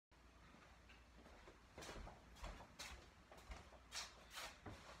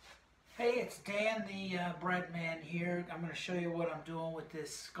Hey, it's Dan the bread man here. I'm going to show you what I'm doing with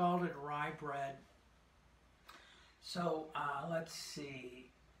this scalded rye bread. So let's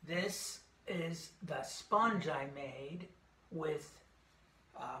see. This is the sponge I made with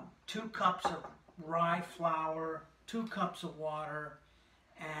 2 cups of rye flour, 2 cups of water,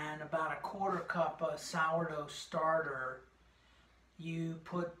 and about a 1/4 cup of sourdough starter. You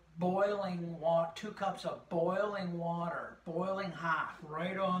put boiling water, 2 cups of boiling water, boiling hot,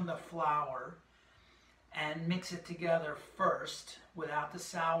 right on the flour, and mix it together first without the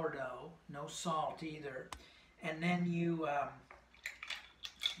sourdough, no salt either. And then you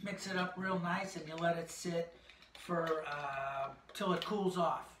mix it up real nice and you let it sit for till it cools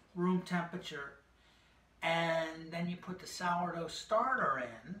off, room temperature. And then you put the sourdough starter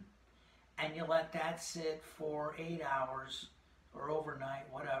in and you let that sit for 8 hours or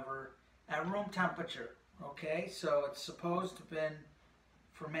overnight, whatever, at room temperature. Okay, so it's supposed to have been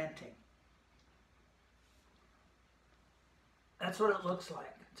fermenting. That's what it looks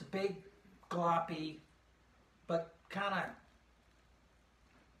like. It's a big, gloppy, but kind of,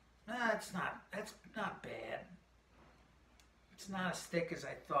 that's not bad. It's not as thick as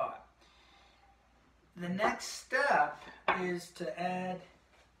I thought. The next step is to add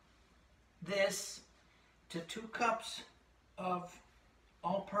this to 2 cups of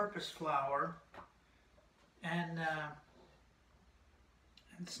all-purpose flour and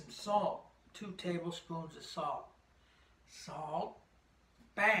some salt, 2 tablespoons of salt. Salt,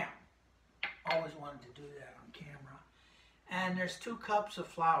 bam! Always wanted to do that on camera. And there's 2 cups of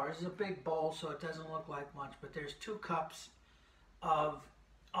flour. This is a big bowl, so it doesn't look like much, but there's 2 cups of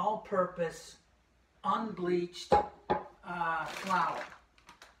all-purpose, unbleached flour.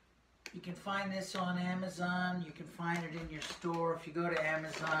 You can find this on Amazon. You can find it in your store. If you go to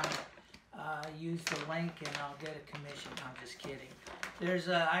Amazon, use the link and I'll get a commission. I'm just kidding.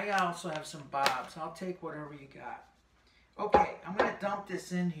 I also have some bobs. I'll take whatever you got. Okay, I'm going to dump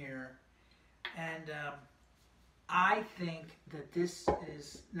this in here. And I think that this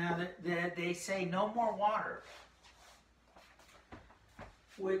is, now that they say no more water,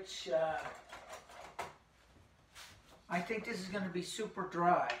 which I think this is going to be super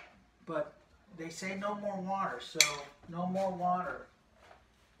dry. But they say no more water, so no more water.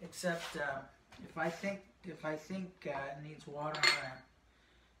 Except if I think it needs water, I'm gonna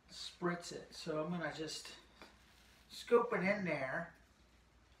spritz it. So I'm gonna just scoop it in there.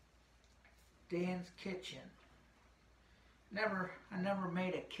 Dan's kitchen. I never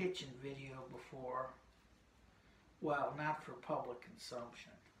made a kitchen video before. Well, not for public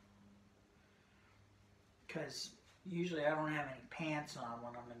consumption. Because usually I don't have any pants on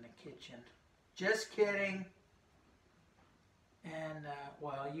when I'm in the kitchen. Just kidding. And,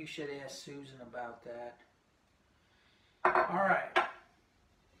 well, you should ask Susan about that. Alright.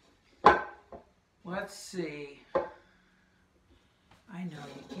 Let's see. I know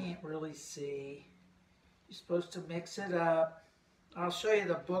you can't really see. You're supposed to mix it up. I'll show you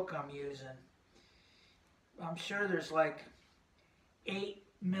the book I'm using. I'm sure there's like 8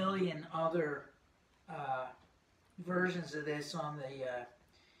 million other versions of this on the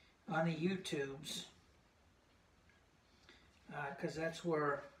YouTubes, because that's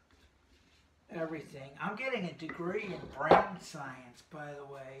where everything. I'm getting a degree in brain science, by the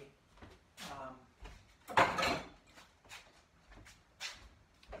way.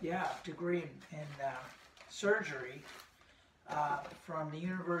 Yeah, degree in surgery from the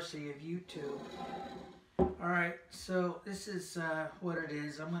University of YouTube. All right, so this is what it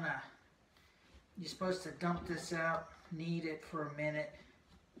is. You're supposed to dump this out, knead it for a minute.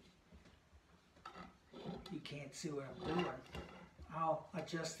 You can't see what I'm doing. I'll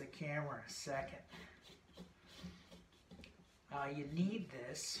adjust the camera in a second. You knead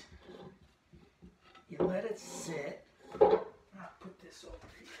this. You let it sit. I'll put this over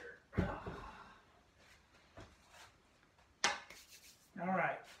here. All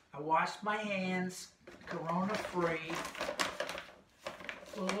right, I washed my hands, corona-free.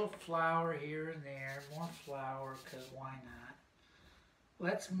 A little flour here and there, more flour, because why not?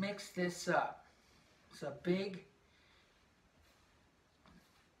 Let's mix this up. It's a big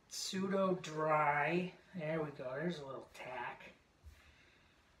pseudo dry. There we go, there's a little tack.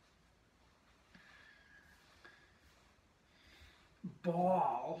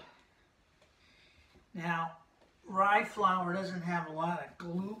 Ball. Now, rye flour doesn't have a lot of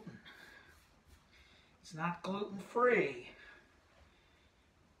gluten. It's not gluten-free.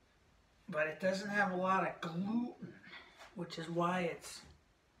 But it doesn't have a lot of gluten, which is why it's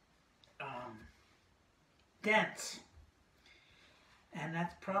dense. And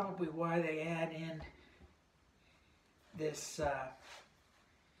that's probably why they add in this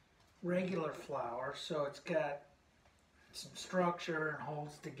regular flour, so it's got some structure and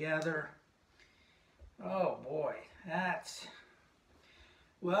holds together. Oh boy, that's,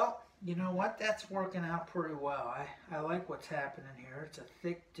 well, you know what? That's working out pretty well. I like what's happening here. It's a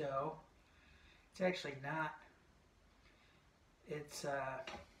thick dough. It's actually not, it's,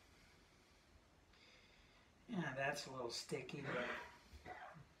 yeah, that's a little sticky,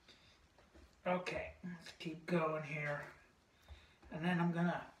 but okay, let's keep going here. And then I'm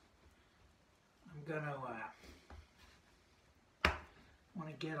gonna want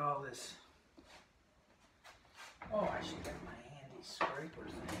to get all this. Oh, I should get my handy scraper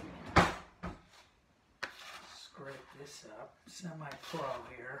thing. Scrape this up. Semi-pro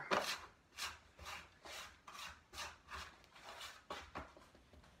here.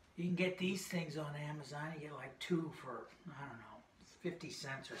 You can get these things on Amazon. You get like 2 for, I don't know, 50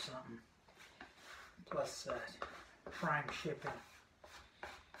 cents or something. Plus prime shipping.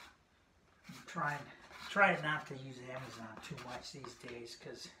 I'm trying not to use Amazon too much these days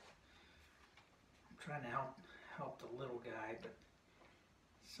because I'm trying to help the little guy, but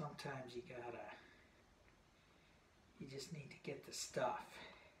sometimes you just need to get the stuff.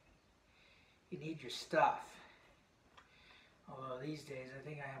 You need your stuff. Although these days I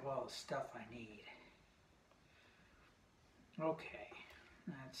think I have all the stuff I need. Okay,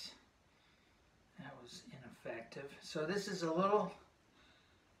 that was ineffective. So this is a little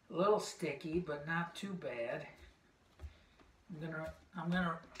sticky, but not too bad. I'm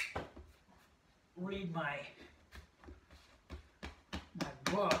gonna read my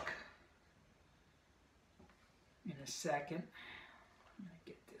book in a second. I'm gonna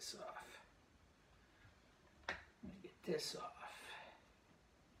get this off.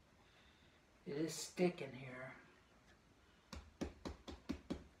 It is sticking here.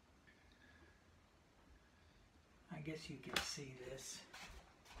 I guess you can see this.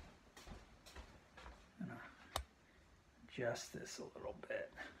 I'm gonna adjust this a little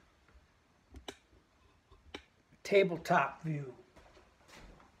bit. Tabletop view.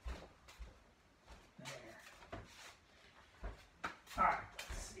 There. All right,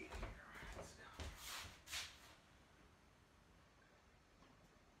 let's see here.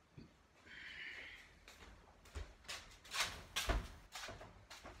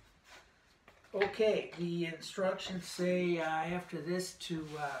 Okay, the instructions say after this to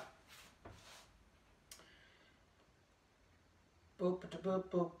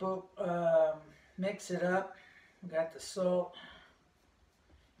mix it up. We got the salt,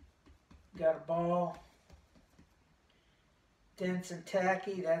 got a ball, dense and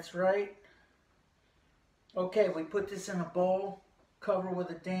tacky, that's right. Okay, we put this in a bowl, cover with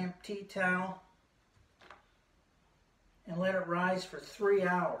a damp tea towel, and let it rise for 3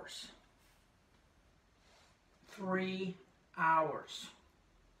 hours. 3 hours.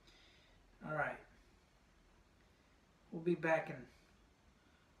 All right. We'll be back in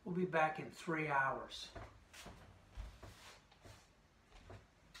 3 hours.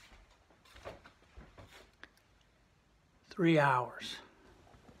 Three hours.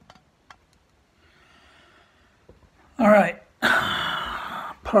 All right.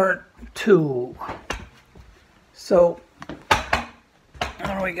 Part 2. So,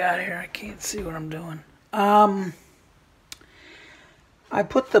 what do we got here? I can't see what I'm doing. I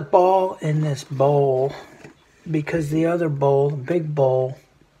put the ball in this bowl because the other bowl, the big bowl,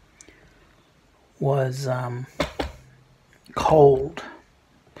 was cold.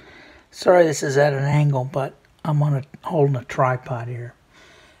 Sorry this is at an angle, but I'm holding a tripod here.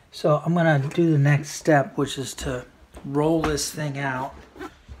 So I'm going to do the next step, which is to roll this thing out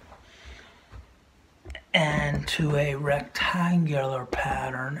and to a rectangular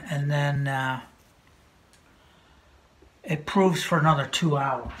pattern, and then it proves for another 2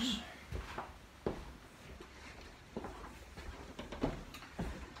 hours.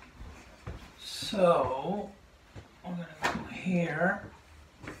 So I'm going to go here.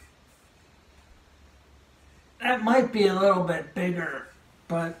 That might be a little bit bigger,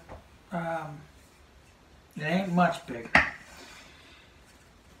 but it ain't much bigger.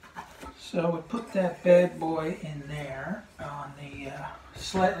 So we put that bad boy in there on the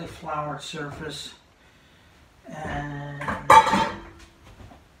slightly floured surface, and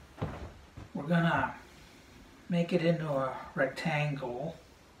we're gonna make it into a rectangle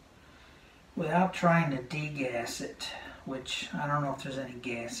without trying to degas it, which I don't know if there's any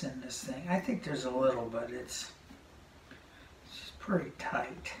gas in this thing. I think there's a little, but it's pretty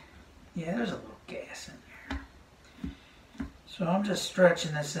tight. Yeah, there's a little gas in there. So I'm just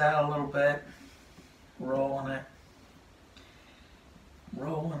stretching this out a little bit, rolling it,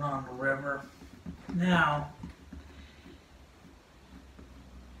 rolling on the river. Now,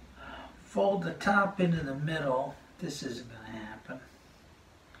 fold the top into the middle. This isn't going to happen.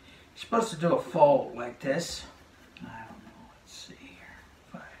 You're supposed to do a fold like this. I don't know. Let's see here.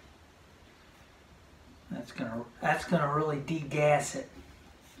 That's gonna really degas it.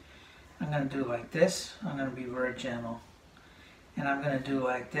 I'm gonna do like this. I'm gonna be very gentle, and I'm gonna do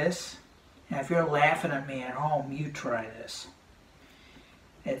like this. And if you're laughing at me at home, you try this.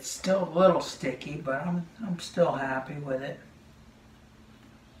 It's still a little sticky, but I'm still happy with it.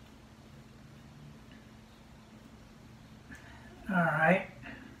 All right.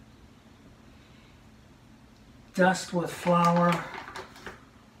 Dust with flour.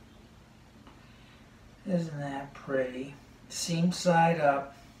 Isn't that pretty? Seam side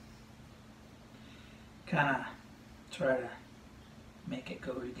up. Kind of try to make it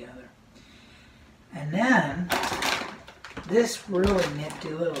go together. And then this really nifty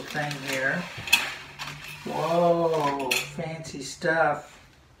little thing here. Whoa, fancy stuff.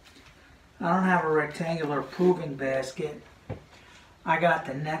 I don't have a rectangular proving basket. I got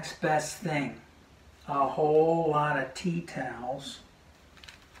the next best thing. A whole lot of tea towels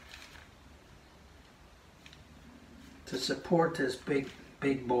to support this big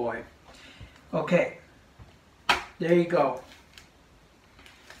boy. Okay, there you go.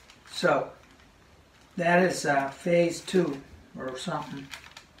 So that is phase 2 or something.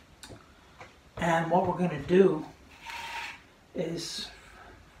 And what we're going to do is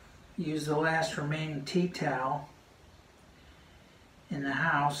use the last remaining tea towel in the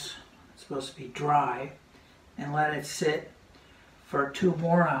house. It's supposed to be dry, and let it sit for 2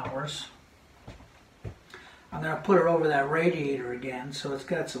 more hours. I'm going to put it over that radiator again so it's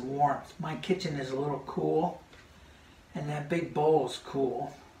got some warmth. My kitchen is a little cool, and that big bowl is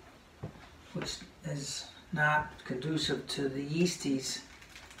cool, which is not conducive to the yeasties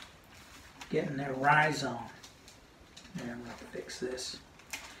getting their rise on. There, I'm going to fix this.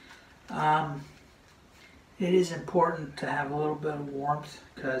 It is important to have a little bit of warmth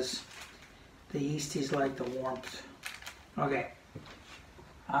because the yeasties like the warmth. Okay.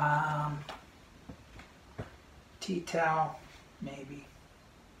 Tea towel, maybe.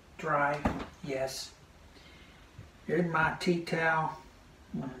 Dry, yes. Here's my tea towel.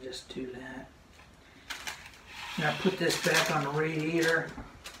 I'm going to just do that. Now put this back on the radiator.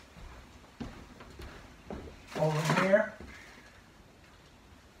 Over here.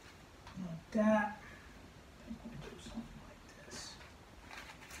 Like that. I'm going to do something like this.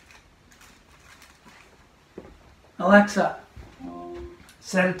 Alexa,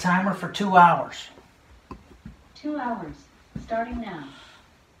 set a timer for 2 hours. 2 hours, starting now.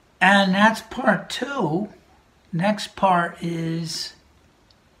 And that's part 2. Next part is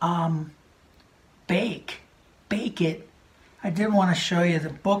bake. Bake it. I did want to show you the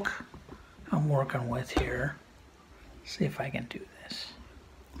book I'm working with here. See if I can do this.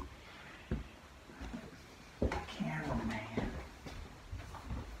 Cameraman.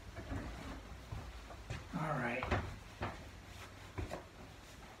 Alright.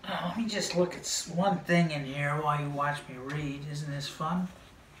 Let me just look at one thing in here while you watch me read. Isn't this fun?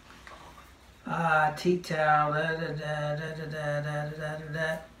 Tea towel.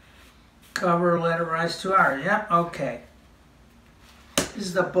 Cover, let it rise 2 hours. Yep, okay. This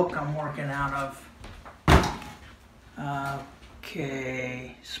is the book I'm working out of.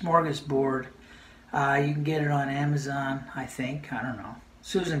 Okay, Smorgasbord. You can get it on Amazon, I think. I don't know.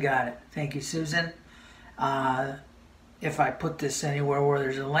 Susan got it. Thank you, Susan. If I put this anywhere where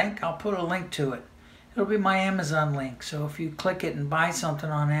there's a link, I'll put a link to it. It'll be my Amazon link. So if you click it and buy something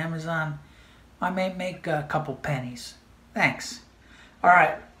on Amazon, I may make a couple pennies. Thanks. All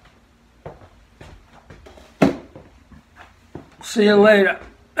right. See you later,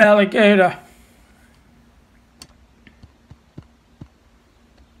 alligator.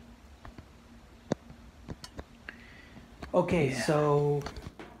 Okay, so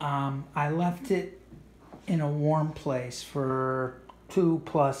I left it in a warm place for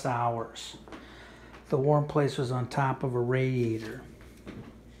 2+ hours. The warm place was on top of a radiator.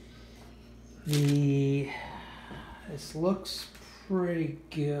 This looks pretty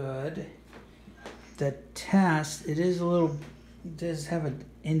good. The test, it does have an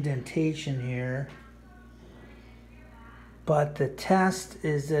indentation here, but the test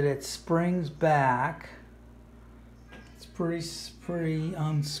is that it springs back. It's pretty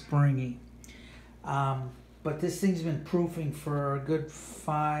unspringy. But this thing's been proofing for a good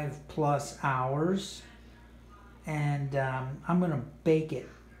 5+ hours, and I'm gonna bake it.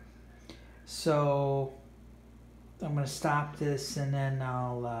 So I'm gonna stop this and then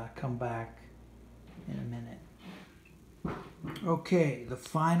I'll come back in a minute. Okay, the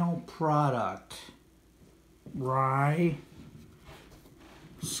final product. Rye,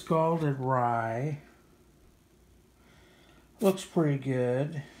 Scalded Rye. Looks pretty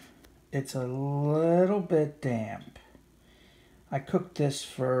good. It's a little bit damp. I cooked this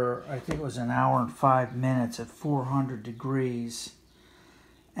for, I think it was 1 hour and 5 minutes at 400 degrees.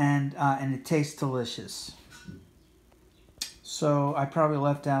 And it tastes delicious. So I probably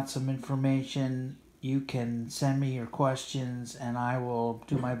left out some information. You can send me your questions and I will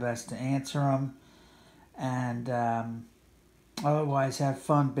do my best to answer them. And otherwise, have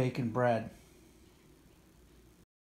fun baking bread.